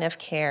pipeline of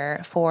care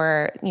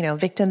for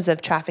victims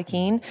of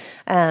trafficking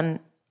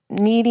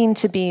needing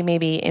to be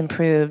maybe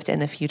improved in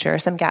the future?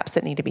 Some gaps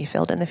that need to be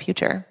filled in the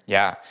future?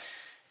 Yeah,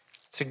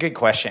 it's a good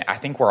question. I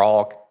think we're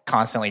all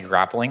constantly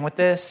grappling with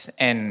this,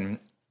 and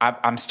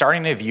I'm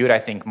starting to view it, I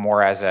think,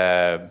 more as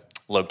a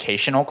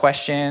locational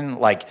question.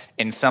 Like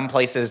in some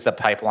places, the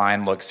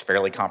pipeline looks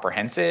fairly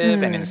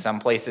comprehensive, and in some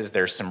places,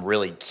 there's some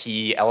really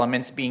key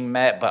elements being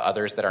met, but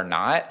others that are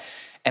not.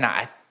 And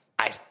I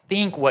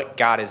think what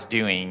God is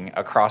doing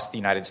across the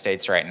United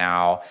States right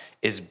now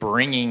is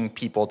bringing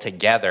people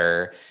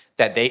together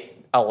that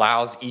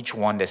allows each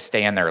one to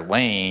stay in their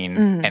lane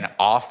and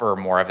offer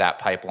more of that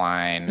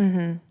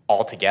pipeline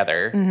all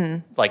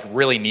together, like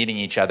really needing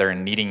each other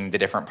and needing the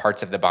different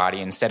parts of the body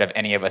instead of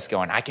any of us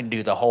going, I can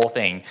do the whole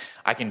thing.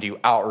 I can do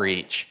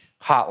outreach,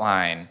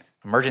 hotline,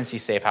 emergency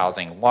safe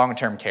housing,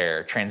 long-term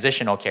care,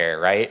 transitional care,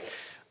 right?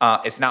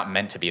 It's not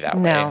meant to be that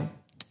way.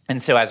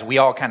 And so as we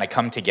all kind of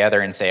come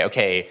together and say,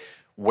 okay,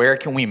 where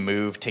can we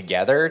move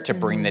together to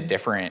bring the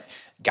different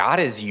God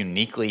has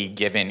uniquely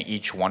given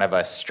each one of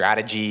us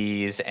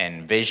strategies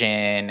and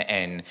vision.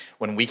 And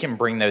when we can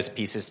bring those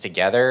pieces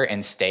together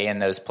and stay in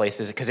those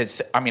places,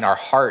 because our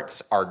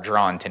hearts are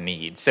drawn to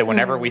need. So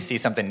whenever we see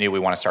something new, we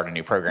want to start a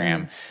new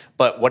program.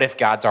 But what if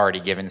God's already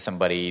given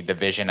somebody the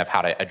vision of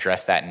how to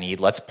address that need?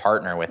 Let's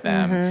partner with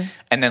them.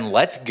 And then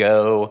let's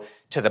go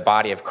to the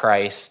body of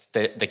Christ,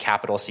 the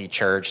capital C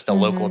church, the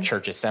local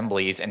church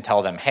assemblies, and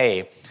tell them,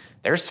 hey,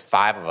 there's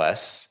 5 of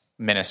us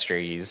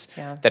ministries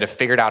that have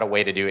figured out a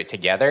way to do it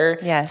together.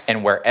 Yes.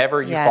 And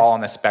wherever you fall on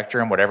the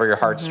spectrum, whatever your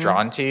heart's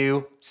drawn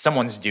to,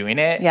 someone's doing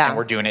it and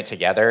we're doing it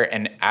together.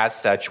 And as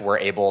such, we're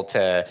able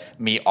to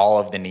meet all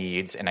of the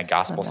needs in a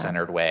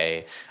gospel-centered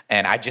way.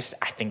 And I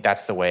think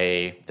that's the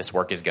way this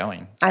work is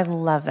going. I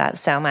love that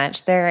so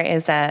much.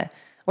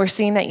 We're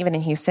seeing that even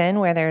in Houston,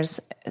 where there's,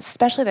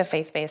 especially the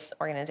faith-based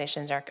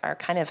organizations are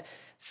kind of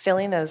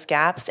filling those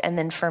gaps. And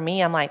then for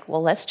me, I'm like,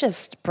 well, let's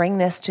just bring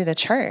this to the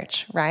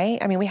church, right?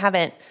 I mean, we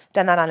haven't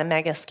done that on a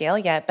mega scale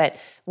yet, but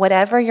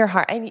whatever your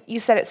heart, and you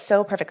said it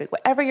so perfectly,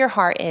 whatever your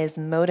heart is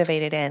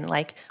motivated in,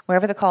 like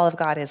wherever the call of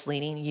God is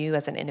leading you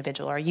as an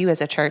individual or you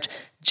as a church,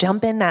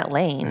 jump in that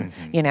lane,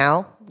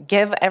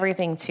 give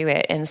everything to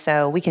it. And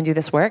so we can do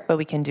this work, but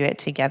we can do it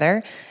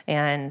together.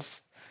 And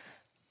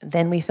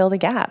then we fill the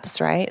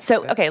gaps, right?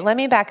 So, okay, let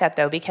me back up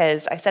though,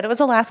 because I said it was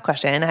the last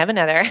question. I have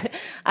another.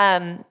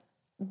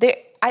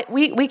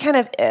 We kind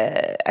of,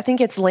 I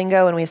think it's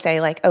lingo when we say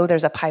like, oh,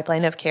 there's a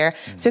pipeline of care.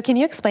 So can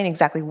you explain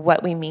exactly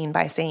what we mean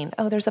by saying,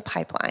 oh, there's a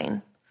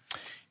pipeline?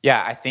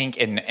 Yeah, I think,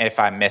 and if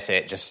I miss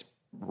it, just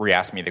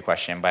re-ask me the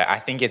question, but I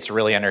think it's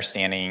really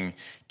understanding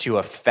to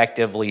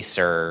effectively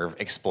serve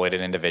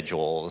exploited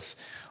individuals.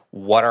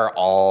 What are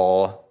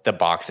all the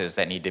boxes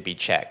that need to be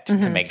checked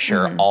to make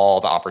sure all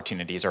the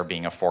opportunities are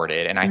being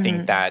afforded? And I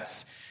think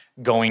that's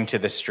going to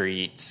the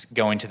streets,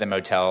 going to the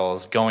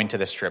motels, going to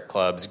the strip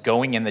clubs,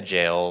 going in the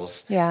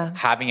jails,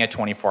 having a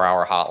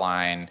 24-hour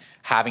hotline,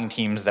 having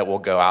teams that will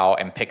go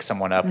out and pick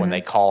someone up when they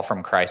call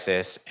from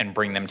crisis and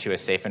bring them to a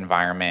safe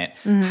environment,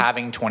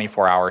 having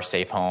 24-hour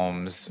safe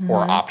homes or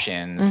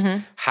options,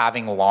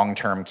 having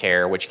long-term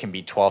care, which can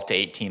be 12 to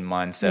 18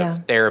 months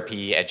of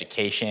therapy,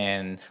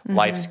 education,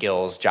 life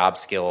skills, job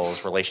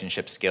skills,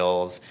 relationship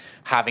skills,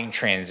 having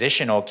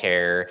transitional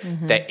care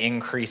that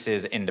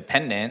increases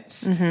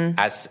independence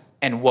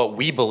and what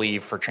we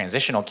believe for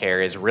transitional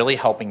care is really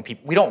helping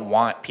people. We don't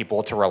want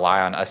people to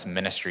rely on us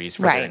ministries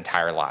for their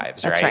entire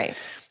lives, That's right?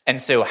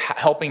 And so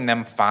helping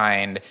them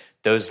find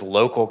those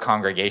local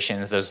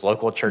congregations, those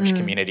local church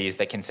communities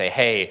that can say,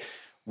 hey,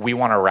 we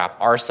want to wrap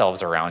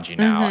ourselves around you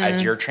now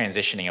as you're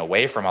transitioning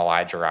away from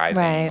Elijah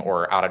Rising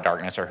or Out of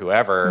Darkness or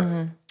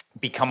whoever.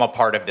 Become a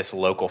part of this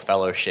local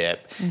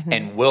fellowship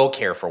and we'll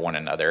care for one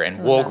another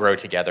and we'll grow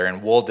together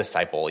and we'll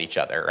disciple each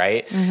other,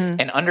 right?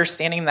 And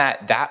understanding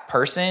that that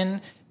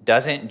person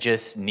doesn't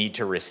just need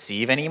to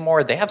receive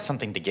anymore. They have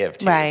something to give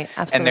too. Right,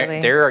 absolutely.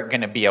 And they're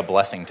going to be a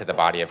blessing to the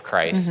body of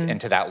Christ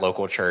and to that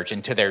local church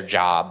and to their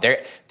job.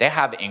 They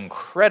have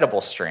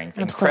incredible strength,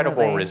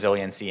 incredible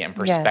resiliency and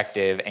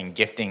perspective and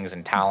giftings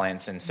and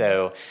talents. And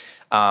so,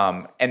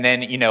 and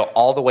then,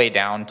 all the way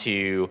down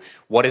to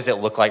what does it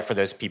look like for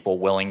those people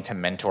willing to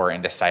mentor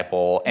and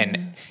disciple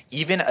and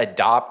even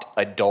adopt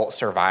adult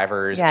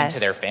survivors into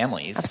their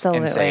families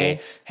and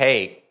say,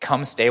 hey,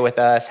 come stay with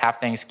us, have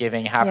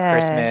Thanksgiving, have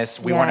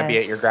Christmas. We want to be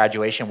at your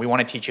graduation. We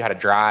want to teach you how to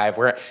drive.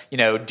 We're,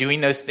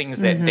 doing those things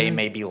that they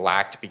maybe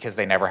lacked because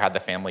they never had the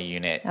family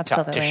unit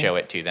to show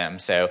it to them.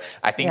 So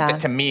I think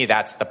that to me,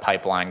 that's the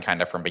pipeline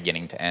kind of from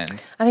beginning to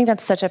end. I think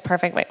that's such a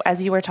perfect way.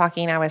 As you were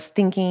talking, I was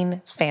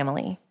thinking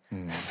family.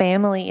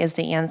 Family is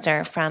the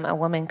answer from a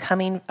woman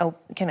kind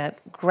of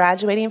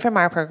graduating from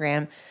our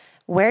program.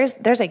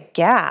 There's a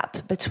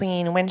gap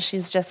between when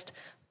she's just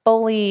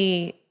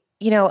fully,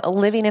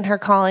 living in her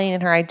calling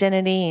and her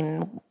identity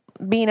and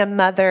being a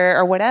mother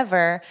or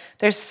whatever.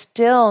 There's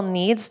still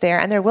needs there,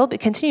 and there will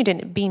continue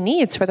to be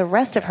needs for the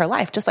rest of her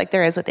life, just like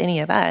there is with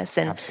any of us.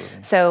 And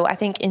so I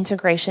think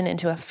integration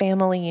into a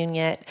family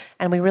unit,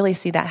 and we really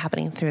see that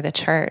happening through the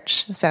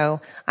church.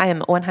 So I am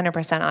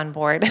 100% on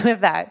board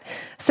with that.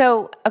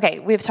 So, okay,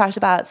 we've talked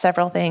about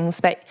several things,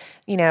 but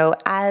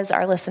as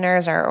our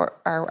listeners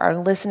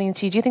are listening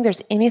to you, do you think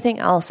there's anything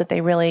else that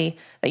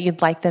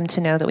you'd like them to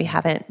know that we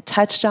haven't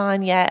touched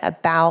on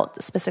yet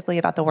specifically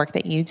about the work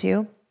that you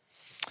do?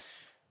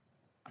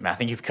 I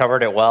think you've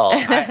covered it well.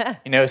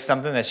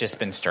 Something that's just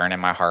been stirring in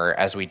my heart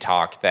as we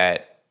talk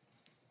that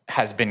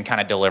has been kind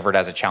of delivered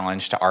as a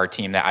challenge to our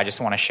team that I just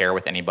want to share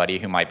with anybody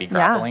who might be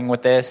grappling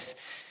with this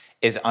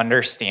is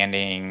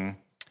understanding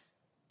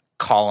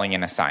calling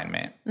and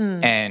assignment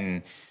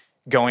and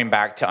going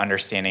back to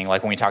understanding,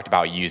 like when we talked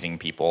about using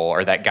people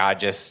or that God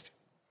just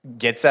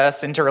gets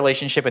us into a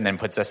relationship and then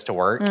puts us to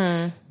work.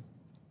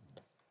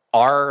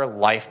 Our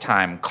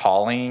lifetime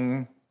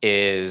calling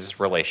is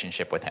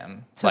relationship with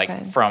him.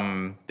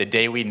 From the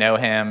day we know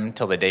him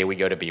till the day we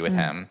go to be with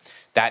him,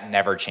 that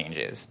never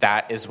changes.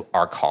 That is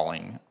our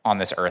calling on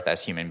this earth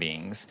as human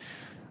beings.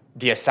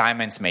 The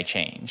assignments may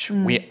change.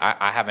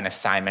 I have an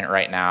assignment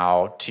right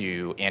now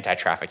to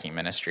anti-trafficking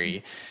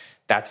ministry.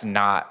 That's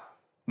not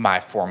my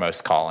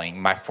foremost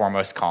calling. My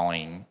foremost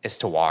calling is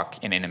to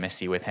walk in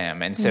intimacy with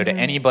him. And so to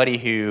anybody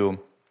who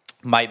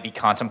might be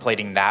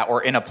contemplating that,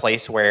 or in a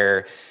place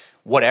where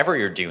whatever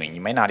you're doing,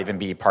 you may not even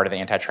be part of the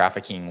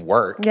anti-trafficking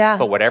work,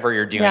 but whatever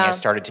you're doing has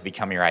started to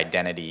become your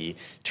identity,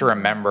 to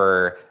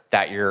remember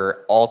that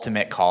your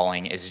ultimate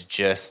calling is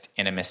just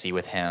intimacy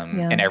with him,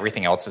 and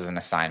everything else is an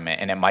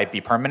assignment. And it might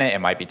be permanent, it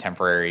might be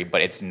temporary,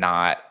 but it's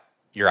not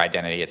your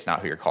identity. It's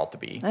not who you're called to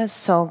be. That's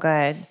so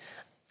good.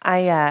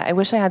 I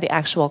wish I had the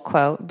actual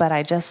quote, but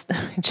I just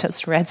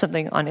read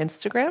something on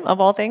Instagram,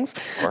 of all things.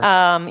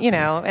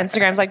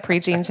 Instagram's like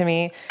preaching to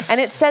me. And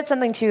it said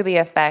something to the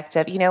effect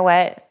of, you know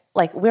what?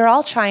 Like, we're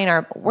all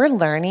we're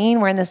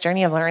in this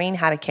journey of learning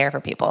how to care for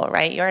people,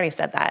 right? You already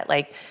said that.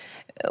 Like,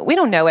 we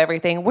don't know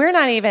everything. We're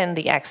not even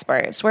the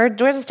experts. We're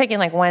just taking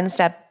like one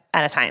step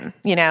at a time,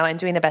 and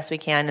doing the best we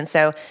can. And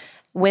so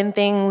when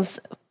things,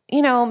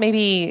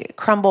 maybe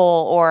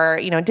crumble or,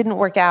 didn't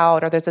work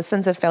out, or there's a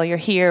sense of failure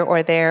here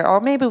or there,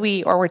 or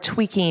maybe we're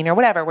tweaking or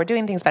whatever, we're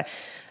doing things, but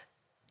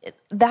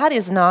that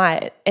is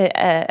not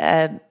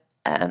an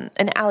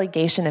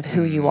allegation of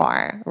who you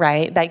are,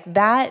 right? Like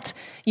that,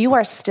 you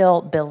are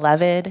still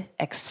beloved,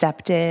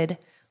 accepted,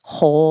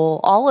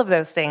 whole, all of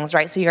those things,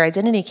 right? So your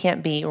identity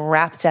can't be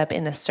wrapped up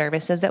in the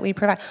services that we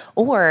provide,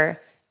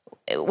 or,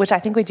 which I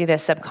think we do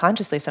this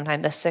subconsciously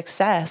sometimes, the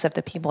success of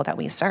the people that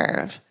we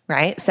serve,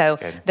 right? So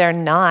they're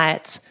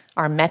not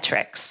our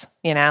metrics,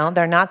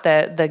 they're not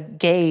the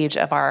gauge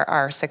of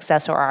our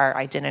success or our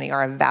identity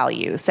or our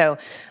value. So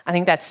I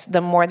think that's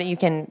the more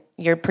that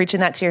you're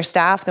preaching that to your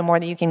staff, the more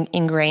that you can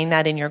ingrain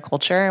that in your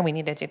culture. And we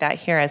need to do that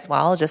here as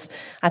well.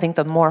 I think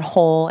the more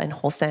whole and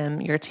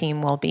wholesome your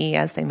team will be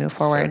as they move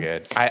forward. So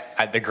good.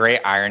 The great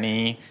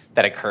irony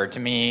that occurred to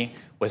me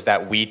was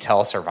that we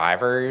tell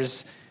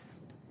survivors,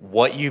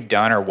 what you've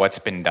done or what's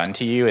been done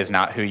to you is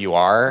not who you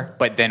are,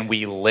 but then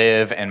we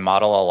live and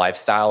model a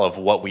lifestyle of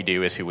what we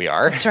do is who we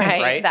are. That's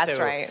right. Right? That's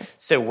right.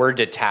 So we're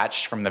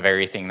detached from the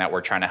very thing that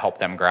we're trying to help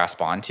them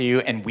grasp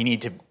onto, and we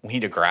need to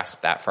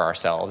grasp that for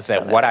ourselves,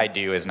 that what I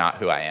do is not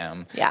who I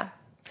am. Yeah.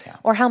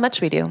 Or how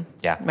much we do.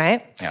 Yeah.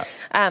 Right? Yeah.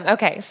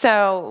 Okay.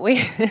 So we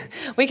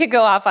could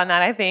go off on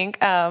that, I think.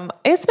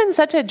 It's been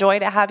such a joy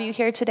to have you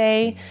here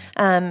today.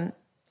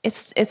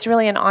 It's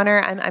really an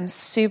honor. I'm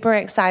super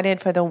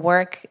excited for the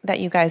work that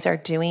you guys are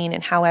doing,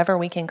 and however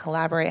we can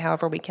collaborate,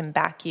 however we can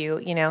back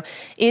you.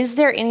 Is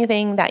there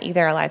anything that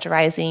either Elijah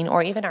Rising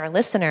or even our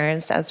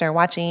listeners, as they're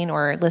watching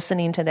or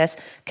listening to this,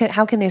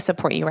 how can they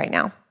support you right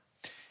now?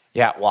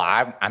 Yeah, well,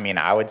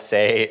 I would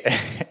say,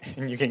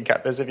 and you can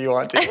cut this if you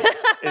want to,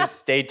 is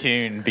stay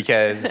tuned,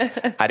 because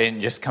I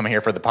didn't just come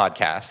here for the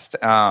podcast.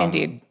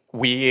 Indeed.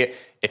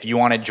 If you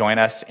want to join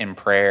us in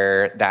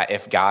prayer, that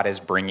if God is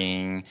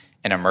bringing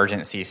an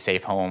emergency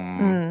safe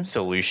home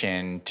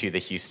solution to the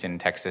Houston,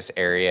 Texas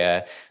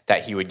area,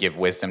 that he would give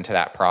wisdom to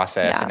that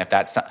process. Yeah. And if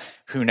that's,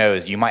 who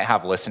knows, you might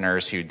have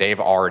listeners who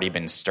they've already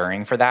been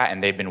stirring for that,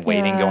 and they've been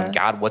waiting, going,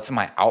 God, what's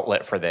my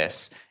outlet for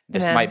this?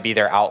 This might be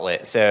their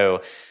outlet.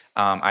 So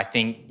I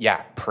think,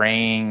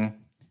 praying,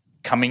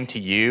 coming to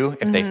you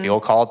if they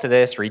feel called to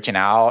this, reaching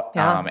out.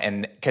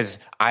 And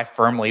because I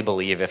firmly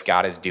believe if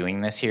God is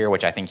doing this here,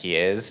 which I think he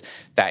is,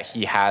 that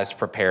he has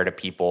prepared a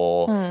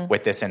people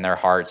with this in their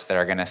hearts that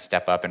are going to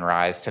step up and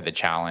rise to the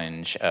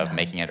challenge of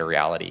making it a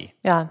reality.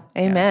 Yeah.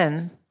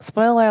 Amen. Yeah.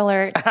 Spoiler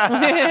alert.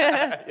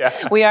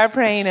 We are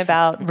praying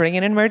about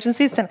bringing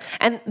emergencies.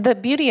 And the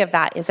beauty of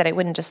that is that it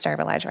wouldn't just serve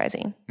Elijah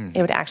Rising.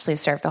 It would actually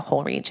serve the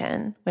whole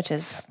region, which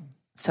is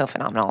so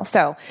phenomenal.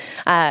 So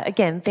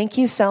again, thank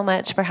you so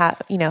much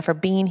for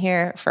being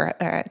here, for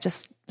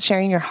just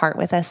sharing your heart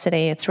with us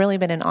today. It's really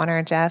been an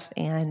honor, Jeff,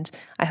 and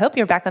I hope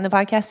you're back on the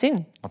podcast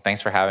soon. Well,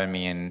 thanks for having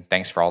me, and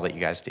thanks for all that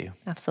you guys do.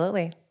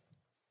 Absolutely.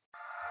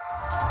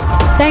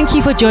 Thank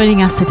you for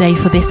joining us today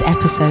for this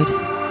episode.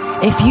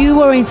 If you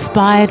were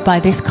inspired by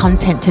this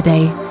content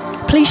today,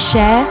 please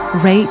share,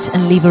 rate,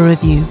 and leave a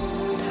review.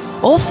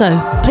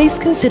 Also, please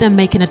consider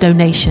making a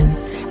donation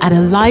at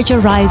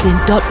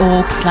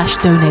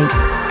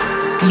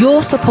elijahrising.org/donate.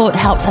 Your support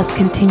helps us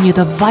continue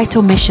the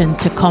vital mission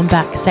to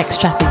combat sex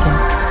trafficking.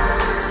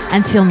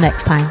 Until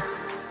next time.